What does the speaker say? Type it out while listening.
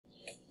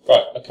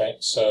Okay,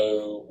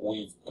 so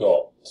we've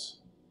got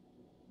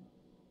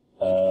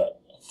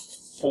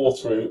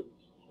fourth root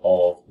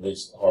of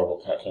this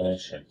horrible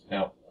calculation.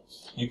 Now,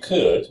 you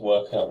could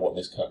work out what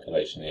this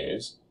calculation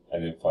is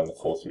and then find the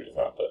fourth root of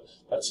that, but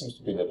that seems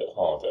to be a little bit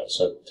harder.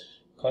 So,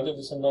 kind of,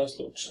 there's a nice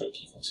little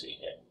trick you can see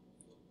here.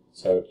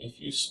 So,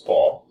 if you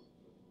spot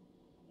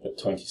that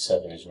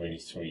 27 is really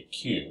 3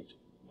 cubed,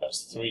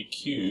 that's 3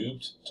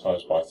 cubed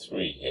times by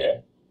 3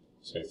 here.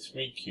 So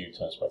 3 cubed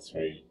times by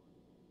 3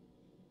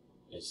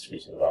 is 3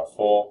 to the power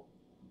 4,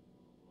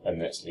 and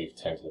let's leave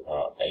 10 to the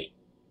power 8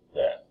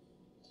 there.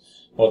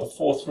 Well, the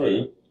fourth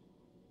root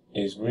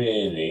is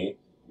really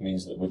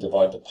means that we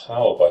divide the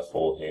power by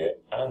 4 here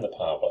and the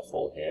power by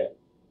 4 here,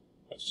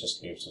 which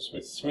just leaves us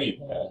with 3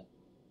 there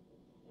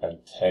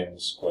and 10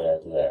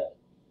 squared there.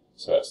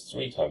 So that's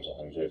 3 times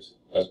 100.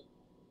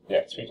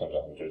 3 times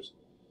 100,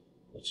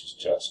 which is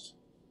just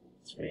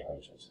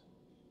 300.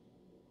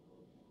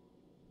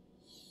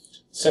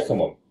 Second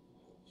one.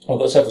 I've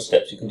got several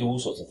steps. You can do all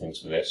sorts of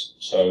things with this.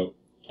 So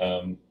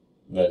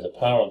there's a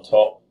power on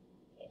top,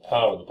 a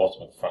power at the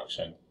bottom of the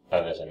fraction,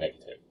 and there's a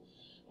negative.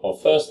 Well,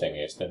 first thing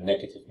is the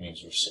negative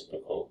means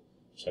reciprocal.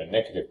 So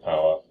negative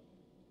power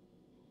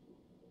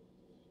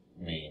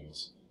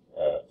means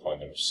find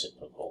the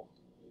reciprocal.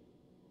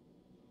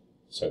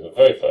 So the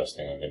very first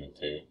thing I'm going to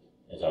do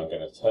is I'm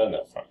going to turn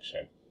that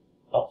fraction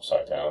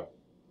upside down,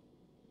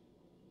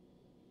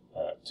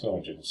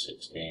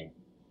 216,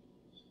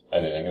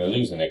 and then I'm going to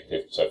lose the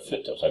negative because I've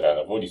flipped upside down.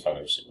 I've already found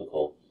the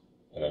reciprocal,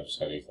 and I'm just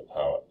going to leave the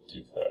power at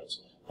 2/3.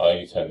 I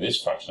only turn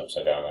this fraction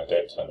upside down, I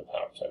don't turn the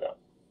power upside down.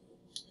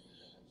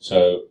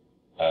 So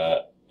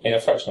in a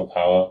fractional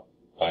power,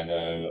 I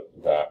know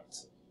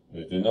that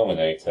the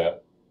denominator,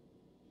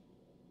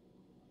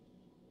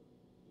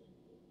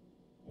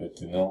 I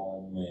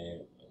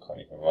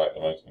can't even write at the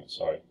moment,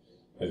 sorry.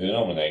 The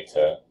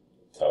denominator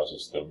tells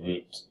us the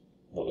root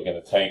that we're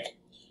going to take.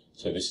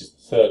 So this is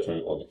the third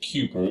root, or the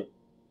cube root.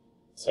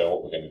 So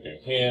what we're going to do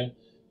here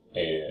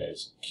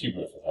is cube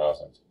root of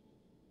 1000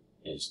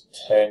 is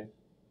 10.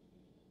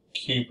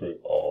 Cube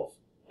root of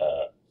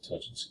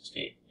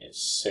 216 is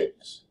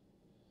 6.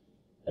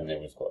 And then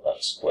we've got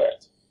that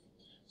squared.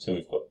 So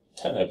we've got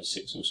 10 over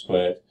 6 all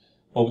squared.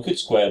 Well, we could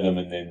square them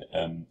and then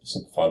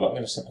simplify, but I'm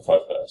going to simplify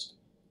first.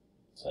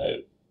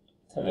 So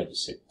 10 over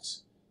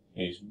 6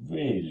 is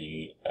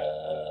really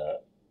 5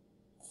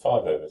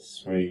 over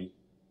 3,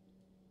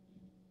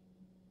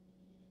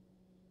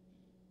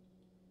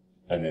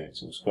 and then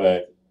it's all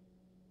squared,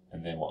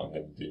 and then what I'm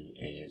going to do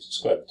is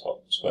square the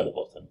top, square the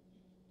bottom,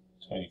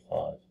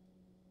 25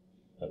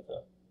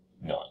 over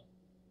 9.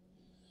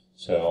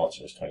 So our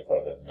answer is 25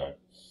 over 9.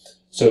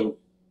 So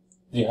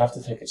you have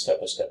to take it step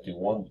by step, do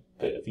one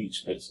bit of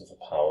each bit of the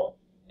power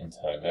in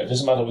turn. Now, it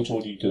doesn't matter which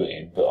order you do it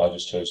in, but I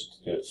just chose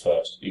to do it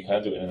first. You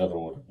can do it in another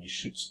order. You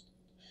should,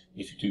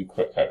 if you do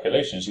correct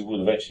calculations, you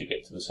will eventually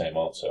get to the same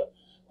answer.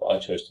 But I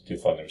chose to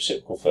find the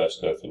reciprocal first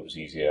because I thought it was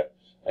easier,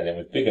 and then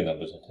with bigger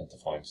numbers, I tend to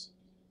find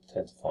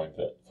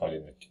that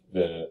finding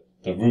the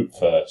root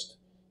first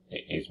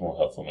is more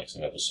helpful. Makes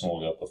the numbers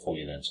smaller before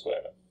you then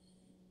square them.